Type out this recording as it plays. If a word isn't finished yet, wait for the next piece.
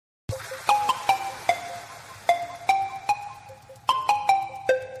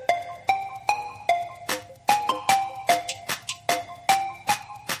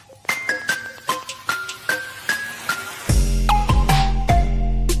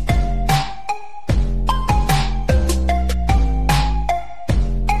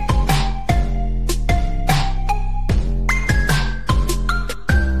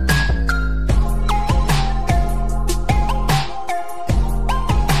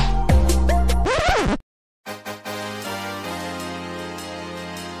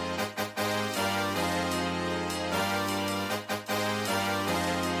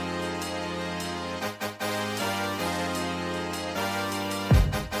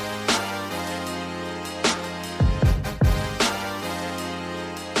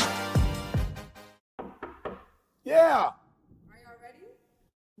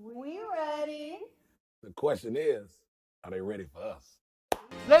We ready. The question is, are they ready for us?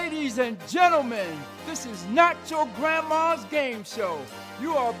 Ladies and gentlemen, this is not your grandma's game show.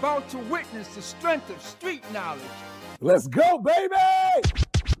 You are about to witness the strength of street knowledge. Let's go, baby!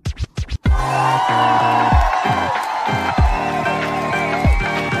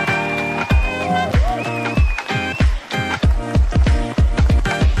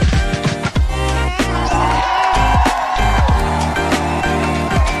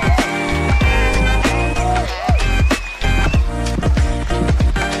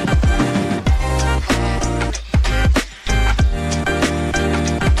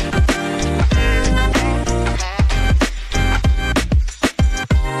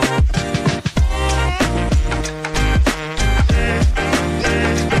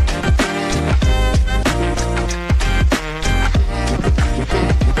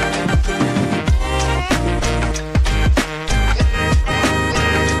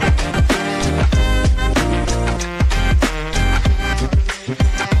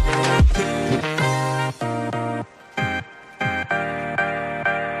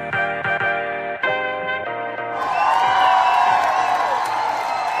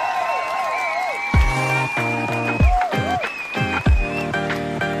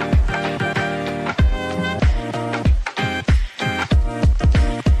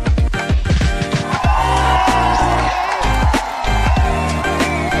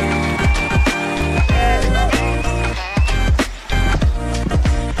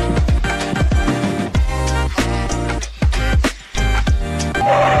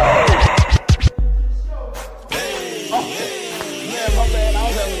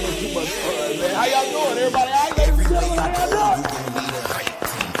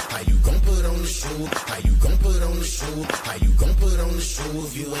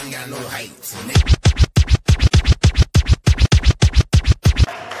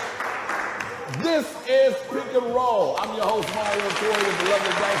 This is Pick and Roll. I'm your host, Mario Corey, with the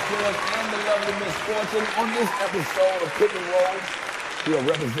lovely Dice Girls and the lovely Miss Fortune. On this episode of Pick and Roll, we'll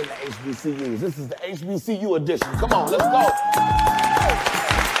represent the HBCUs. This is the HBCU edition. Come on, let's go.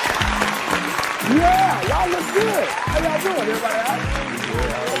 Yeah, y'all look good. How y'all doing, everybody?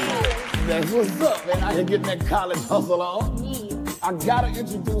 That's what's up, man. Out here getting that college hustle on. I gotta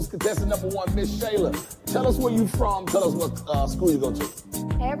introduce contestant number one, Miss Shayla. Tell us where you from. Tell us what school you go to.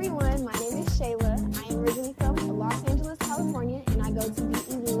 Hey everyone, my name is Shayla. I am originally from Los Angeles, California, and I go to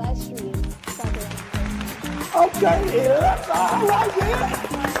the illustrious Southern. Okay, yeah, all right,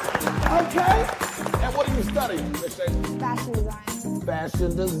 yeah. Okay. And what are you studying, Miss Shayla? Fashion design.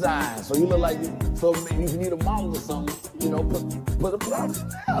 Fashion design. So you look like you. So maybe if you need a model or something, you know, put a product in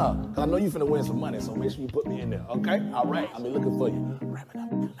there. Cause I know you finna win some money, so make sure you put me in there. Okay. All right. I'll be looking for you. Wrap it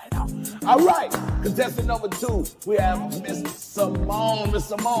up. Lay it out. All right. Contestant number two, we have Miss Simone. Miss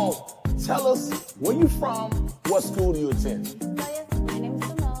Simone, tell us where you from. What school do you attend? So yes, my name is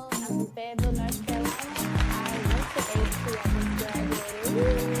Simone. I'm from Fayetteville, North Carolina. I went to A2. I just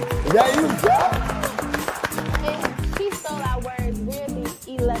graduated. There you go. And she stole our words. We're the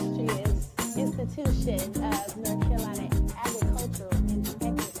illustrious institution of North Carolina Agricultural and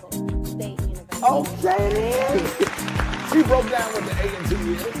Technical State University. Okay then. She broke down what the A&T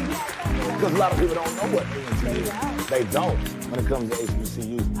is. Because a lot of people don't know what A&T is. They don't when it comes to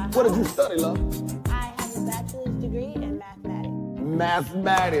HBCU. What did you study, love? I have a bachelor's degree in mathematics.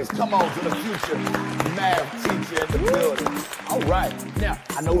 Mathematics. Come on to the future math teacher in the building. All right. Now,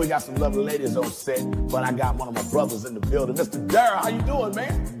 I know we got some lovely ladies on set, but I got one of my brothers in the building. Mr. Darryl, how you doing,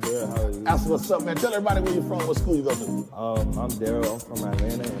 man? Good, how are you? That's what's up, man. Tell everybody where you're from, what school you go to. I'm Darryl. I'm from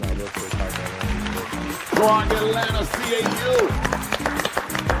Atlanta, and I go to South Atlanta. Clark Atlanta, CAU.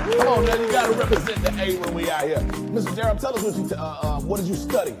 Come on, man. You got to represent the A when we out here. Mr. Darryl, tell us what did you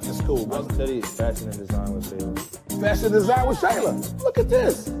study in school, I brother? studied fashion and design with Shayla. Fashion design with Shayla. Look at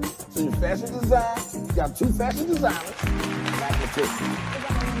this. So you fashion design, you got two fashion designers, mathematicians.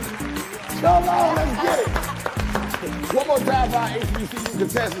 Come on, let's get it. One more time for our HBCU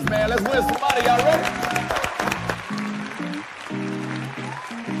contestants, man. Let's win some money. Y'all ready?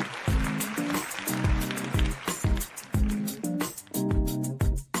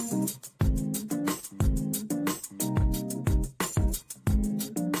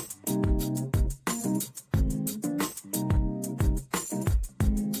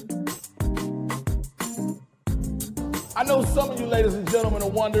 I know some of you ladies and gentlemen are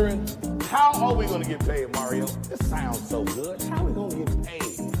wondering, how are we going to get paid, Mario? This sounds so good. How are we going to get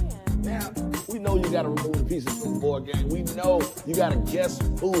paid? Now, we know you got to remove the pieces from the board game. We know you got to guess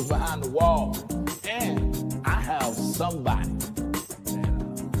who's behind the wall. And I have somebody that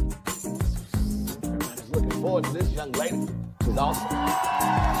everybody's looking forward to this young lady. She's awesome.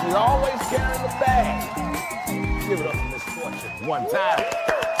 She's always carrying the bag. Give it up for Miss Fortune one time.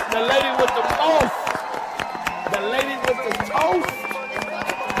 The lady with the most. The lady with the toast.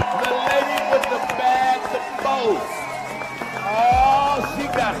 The lady with the bag the most. Oh, she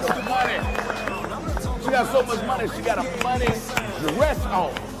got some money. She got so much money, she got a money dress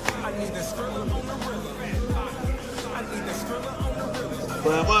on.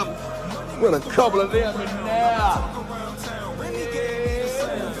 With a couple of them in there.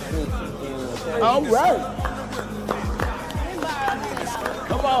 All right.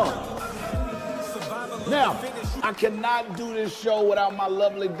 Come on. Now, I cannot do this show without my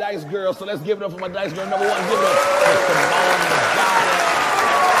lovely Dice Girl, so let's give it up for my Dice Girl number one. Give it up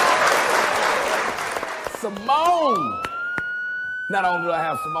for Simone. Not only do I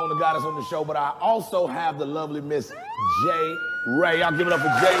have Simone the Goddess on the show, but I also have the lovely Miss J. Ray. Y'all give it up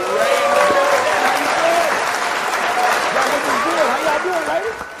for J. Ray. Y'all looking good. How y'all doing,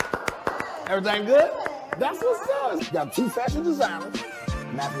 ladies? Everything good? That's what's up. Got two fashion designers,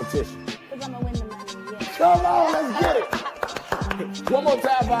 mathematicians. Because I'm going to win the money, yeah. Come on, let's get it. One more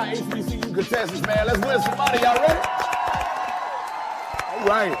time for our HBCU contestants, man. Let's win some money. Y'all ready? All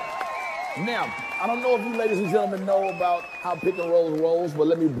right. Now, I don't know if you ladies and gentlemen know about how pick and roll rolls, but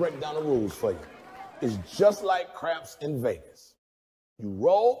let me break down the rules for you. It's just like craps in Vegas. You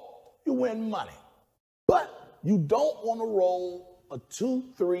roll, you win money. But you don't want to roll a 2,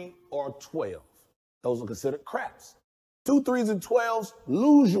 3, or 12. Those are considered craps. 2, 3s, and 12s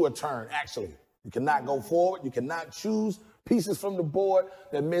lose you a turn, actually. You cannot go forward. You cannot choose pieces from the board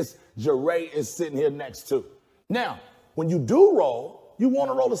that Miss Jeray is sitting here next to. Now, when you do roll, you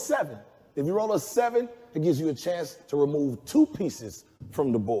want to roll a 7. If you roll a 7, it gives you a chance to remove 2 pieces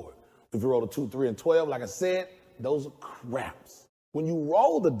from the board. If you roll a 2, 3, and 12, like I said, those are craps. When you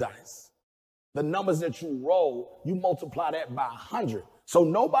roll the dice, the numbers that you roll, you multiply that by 100. So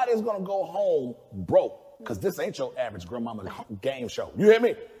nobody's going to go home broke, because this ain't your average grandmama game show. You hear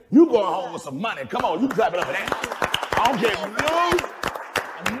me? You going home with some money. Come on, you clap it up for that. I don't care if you lose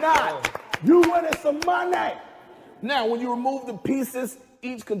or not. You winning some money. Now, when you remove the pieces,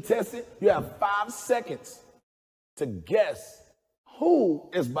 each contestant, you have 5 seconds to guess who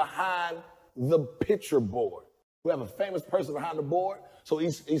is behind the picture board. We have a famous person behind the board, so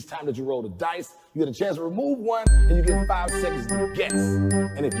each time that you roll the dice, you get a chance to remove one, and you get 5 seconds to guess.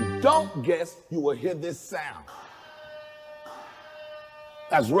 And if you don't guess, you will hear this sound.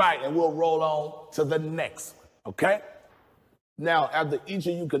 That's right, and we'll roll on to the next one, okay? Now, after each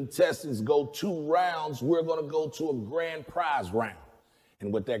of you contestants go 2 rounds, we're gonna go to a grand prize round.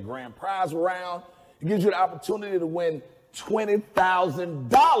 And with that grand prize round, it gives you the opportunity to win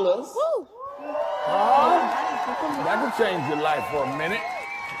 $20,000. Woo! That could change your life for a minute.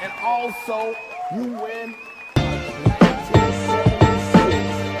 And also, you win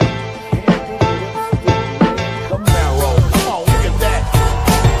 1976. Come now, roll. Come on, look at that.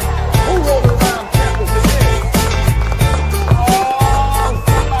 Who rolled around campus in this? Oh,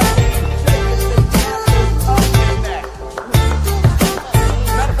 somebody is shaking the campus up in that.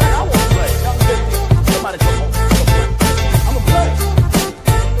 Matter of fact, I want to play. Somebody come on. I'm going to play.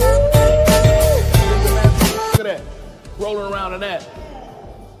 Look at that. Rolling around in that.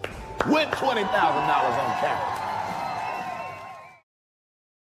 With $20,000 on campus.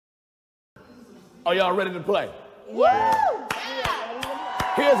 Are y'all ready to play? Yeah.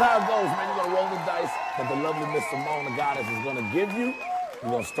 Here's how it goes, man. You're going to roll the dice that the lovely Miss Simone the Goddess is going to give you.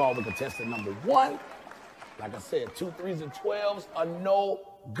 You're going to start with contestant number 1. Like I said, 2, 3s, and 12s are no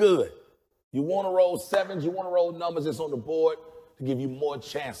good. You want to roll 7s, you want to roll numbers that's on the board to give you more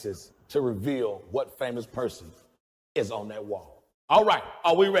chances to reveal what famous person is on that wall. All right,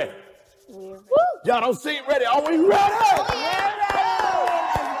 are we ready? Y'all don't seem ready. Are we ready?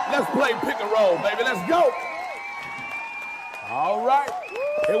 Let's play pick and roll, baby. Let's go. All right,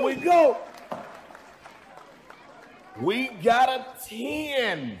 here we go. We got a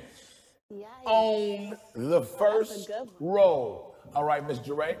 10 on the first roll. All right, Miss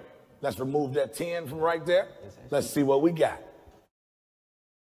Jeray, let's remove that 10 from right there. Let's see what we got.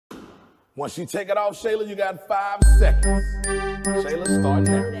 Once you take it off, Shayla, you got 5 seconds. Shayla, start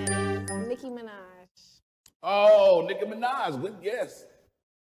now. Nicki Minaj. Oh, Nicki Minaj, good guess.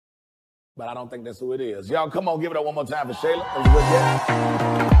 But I don't think that's who it is. Y'all, come on, give it up one more time for Shayla. That was a good guess.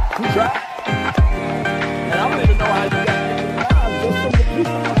 You tried. And I don't even know how you got Nicki Minaj just from the piece.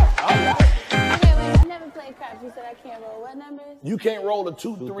 All right. Okay, wait, I never played craps. You said I can't roll what numbers? You can't roll a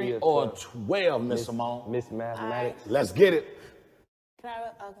 2, 3, or a 12, Miss Simone. Miss Mathematics. Right. Let's get it. Can I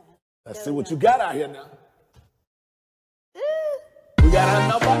roll? Okay. Let's see what you got out here now. We got a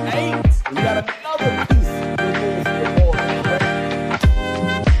number 8. We got another piece.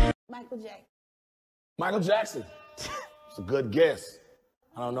 Michael Jackson. Michael Jackson. It's a good guess.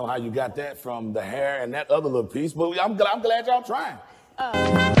 I don't know how you got that from the hair and that other little piece, but I'm glad y'all trying. All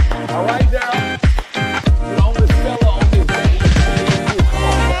right, Daryl. The only fella on this day. Come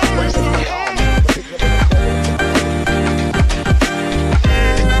on, bring this thing home.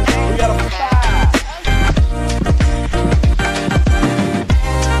 We got a 5.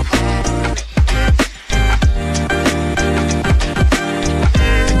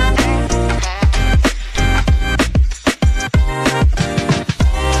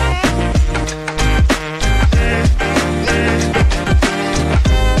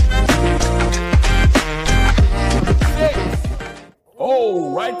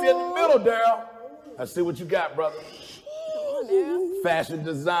 Right there in the middle, Daryl. Let's see what you got, brother. Fashion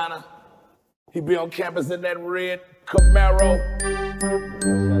designer. He be on campus in that red Camaro.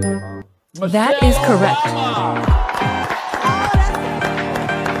 That is correct.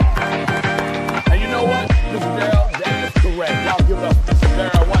 And you know what, Mr. Daryl, that is correct. Y'all give it up for Mr.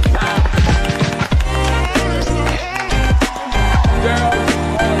 Daryl one time. Daryl,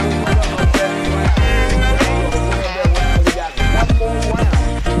 all the way up that round. We got one more round.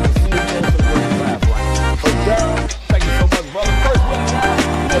 Daryl, thank you so much, brother. First one round,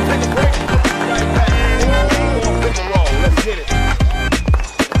 we'll take a break. We'll be right back. We're gonna pick and roll. Let's get it.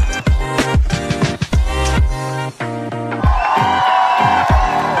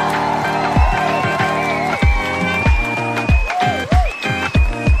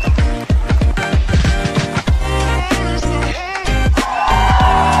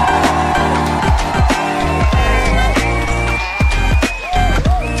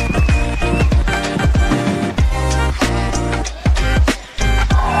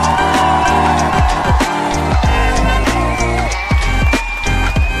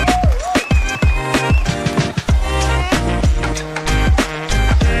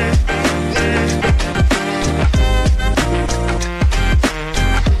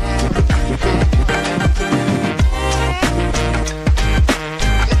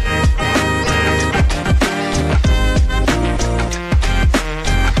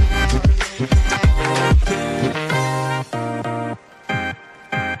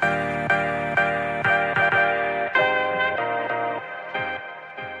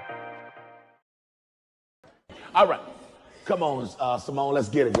 All right. Come on, Simone. Let's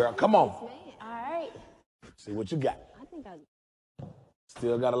get it, girl. Come on. All right. See what you got. I think I.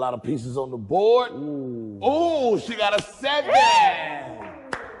 Still got a lot of pieces on the board. Ooh, she got a 7.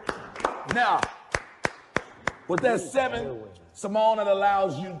 Now, with that 7, Simone, it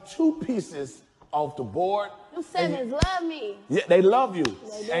allows you 2 pieces off the board. Them 7s love me. Yeah, they love you.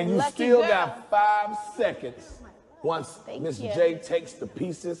 They're And you lucky still girl. got 5 seconds once Thank Miss you. J takes the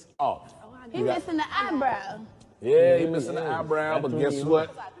pieces off. He You got- missing the eyebrow. Yeah, he missing the eyebrow, but guess what?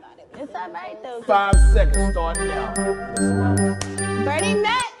 It's all right though. 5 seconds starting now. Bernie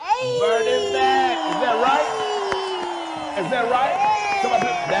Mac. Hey. Bernie Mac. Is that right? Is that right? Somebody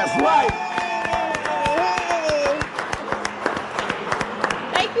say, that's right.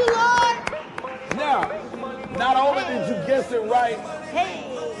 Thank you, Lord. Now, not only did you guess it right, Hey.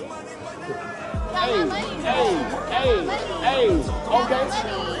 hey, okay.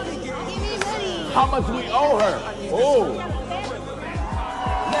 How much we owe her? Oh.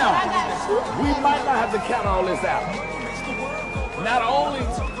 Now, we might not have to count all this out. Not only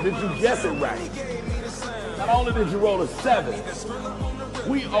did you guess it right, not only did you roll a 7,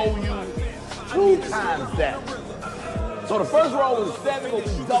 we owe you 2 times that. So the first roll was 7, but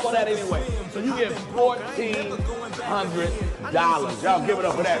we double that anyway. So you get $1,400. Y'all give it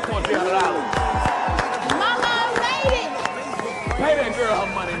up for that, $1,400. Mama made it. Pay that girl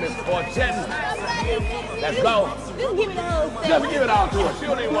her money, Miss Fortune. Let's go. Just give me the whole Just thing. give it all to her. She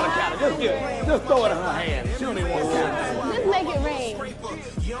don't even want to count it. Just give it. Just throw it in her hand. She don't even want to count it. Just make it rain.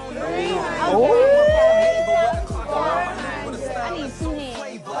 Oh. I need 2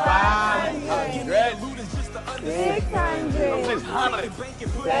 hands. 500. 600. 600. 700.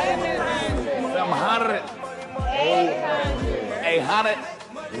 700. 800. 900.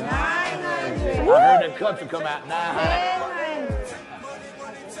 I heard that country come out. 900.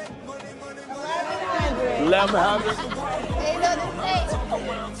 1100. 1100. They know the state.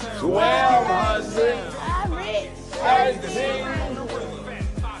 1200. I'm rich. 13.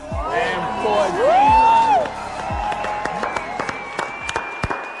 And 1400.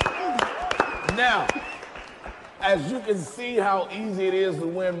 Now, as you can see how easy it is to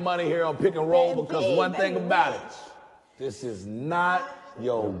win money here on Pick and Roll, because one thing about it, this is not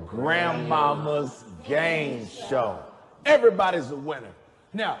your grandmama's game show. Everybody's a winner.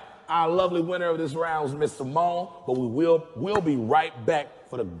 Now, our lovely winner of this round is Miss Simone, but we'll be right back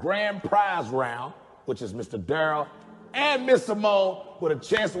for the grand prize round, which is Mr. Daryl and Miss Simone, with a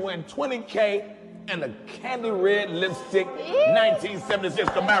chance to win $20K and a candy red lipstick 1976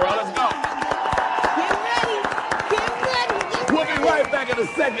 Camaro. Let's go. Get ready. Get ready. We'll be right back in a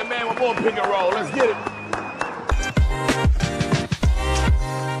second, man, with more pick and roll. Let's get it.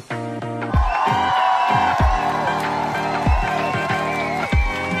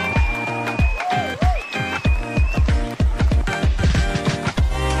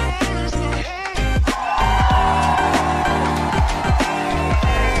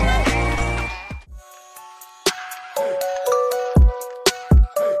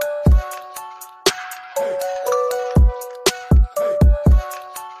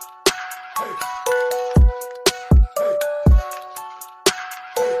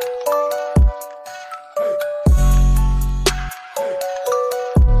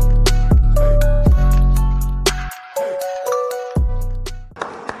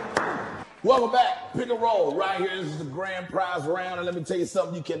 Welcome back. Pick and roll right here. This is the grand prize round. And let me tell you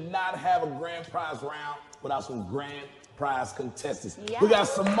something. You cannot have a grand prize round without some grand prize contestants. Yeah. We got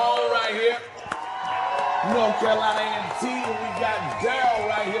Simone right here, North Carolina A&T, and we got Daryl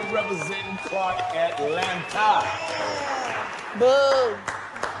right here representing Clark Atlanta. Boo.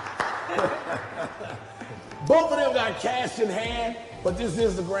 Both of them got cash in hand, but this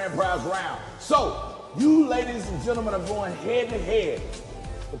is the grand prize round. So, you ladies and gentlemen are going head to head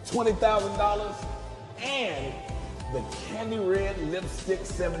for $20,000 and the candy red lipstick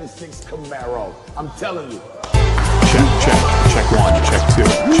 76 Camaro. I'm telling you. Check 1, check 2,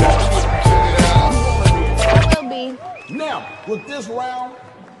 check. I will be. Now, with this round,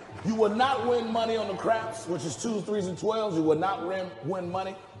 you will not win money on the craps, which is 2s, 3s, and 12s. You will not win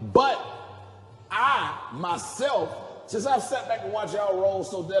money. But I, myself, since I've sat back and watched y'all roll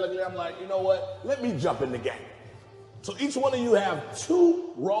so delicately, I'm like, you know what? Let me jump in the game. So each one of you have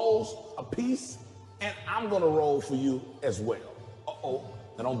 2 rolls apiece, and I'm gonna roll for you as well. Uh-oh,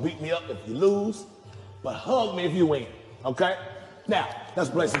 now don't beat me up if you lose, but hug me if you win, okay? Now, let's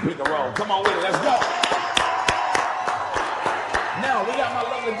play some pick and roll. Come on with it, let's go. Now, we got my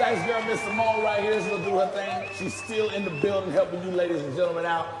lovely dice girl, Miss Simone, right here. She's gonna do her thing. She's still in the building helping you ladies and gentlemen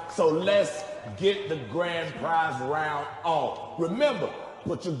out. So let's get the grand prize round on. Remember,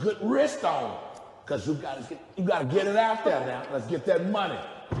 put your good wrist on, because you gotta get it out there now. Let's get that money.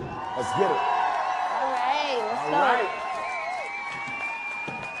 Let's get it. All right, let's All go. right.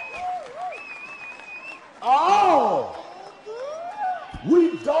 Oh!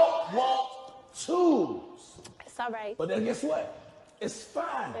 We don't want 2s. It's all right. But then guess what? It's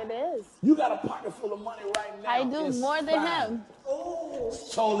fine. It is. You got a pocket full of money right now. I do It's more than fine. him. It's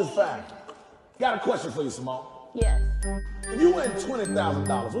totally fine. Got a question for you, Simone. Yes. If you win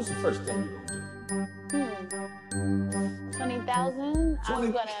 $20,000, what's the first thing you're gonna do? 20,000.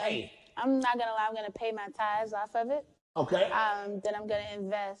 20K. I'm not gonna lie. I'm gonna pay my tithes off of it. Okay. Then I'm gonna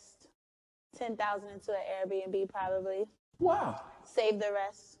invest 10,000 into an Airbnb probably. Wow. Save the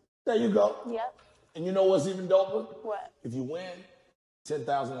rest. There you go. Yep. And you know what's even doper? What? If you win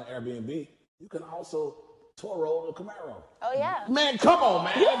 10,000 in Airbnb, you can also Toro the Camaro. Oh yeah. Man, come on,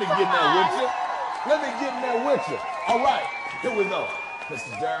 man. Let me get in there with you. Let me get in there with you. All right, here we go.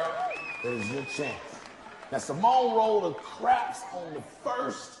 Mr. Daryl, there's your chance. Now, Simone rolled the craps on the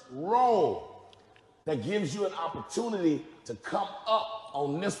first roll. That gives you an opportunity to come up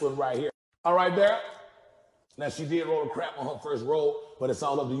on this one right here. All right, Daryl? Now, she did roll the crap on her first roll, but it's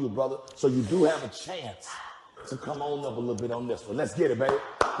all up to you, brother. So you do have a chance to come on up a little bit on this one. Let's get it, baby.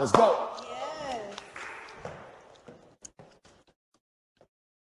 Let's go. Yes.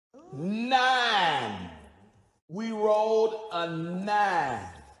 9. We rolled a 9.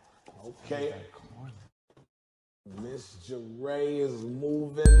 Okay. Miss Jeray is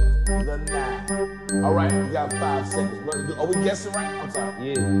moving the 9. All right, you got 5 seconds, brother. Are we guessing right? I'm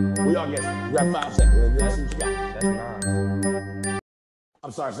sorry. Yeah, We are guessing. You got 5 seconds. Let's see what you got. that's Nas.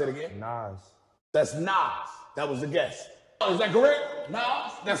 I'm sorry, say it again. Nas. That's Nas. That was the guess. Oh, is that correct?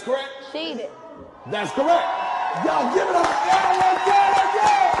 Nas? That's correct? Cheated. That's correct. Y'all give it up.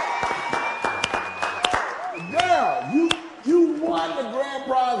 Girl, you won the grand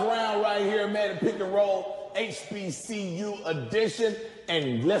prize round right here, man, at Pick and Roll HBCU edition.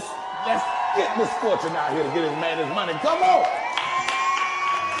 And let's get Miss Fortune out here to get his man his money. Come on.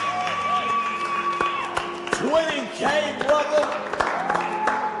 20K, brother.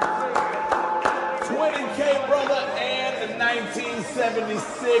 20K, brother, and the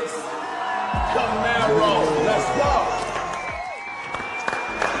 1976 Camaro. Let's go.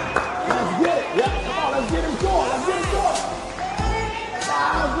 Let's get it. Yeah, come on, let's get him going. Let's get him going.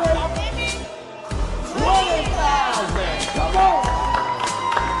 1,000. 20,000. Come on.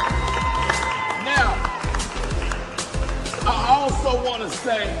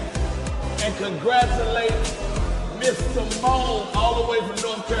 say and congratulate Miss Simone all the way from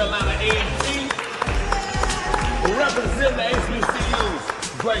North Carolina A&T, representing the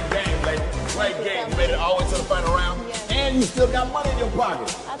HBCUs. Great game, lady. Great game. You made it all the way to the final round. Yeah. And you still got money in your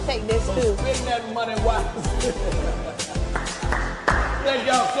pocket. I'll take this So too. spend that money wisely. Thank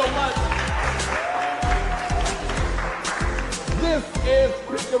y'all so much. This is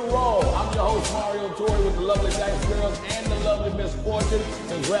Pick and Roll. I'm your host, Mario Torrey, with the lovely Dice Girls and the lovely Miss Fortune.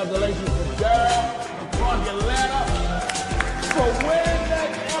 Congratulations to Daryl from Atlanta for winning that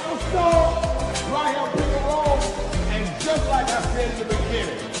episode right here on Pick and Roll. And just like I said in the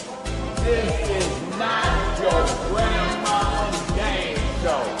beginning, this is not your grandma's game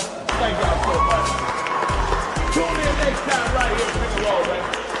show. Thank y'all so much. Tune in next time right here at Pick and Roll, baby.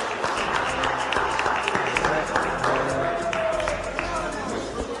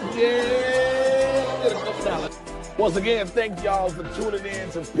 Yeah, get a couple dollars. Once again, thank y'all for tuning in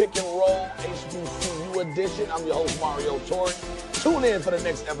to Pick and Roll HBCU edition. I'm your host, Mario Torrey. Tune in for the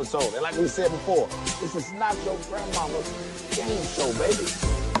next episode. And like we said before, this is not your grandmama's game show, baby.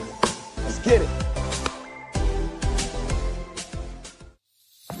 Let's get it.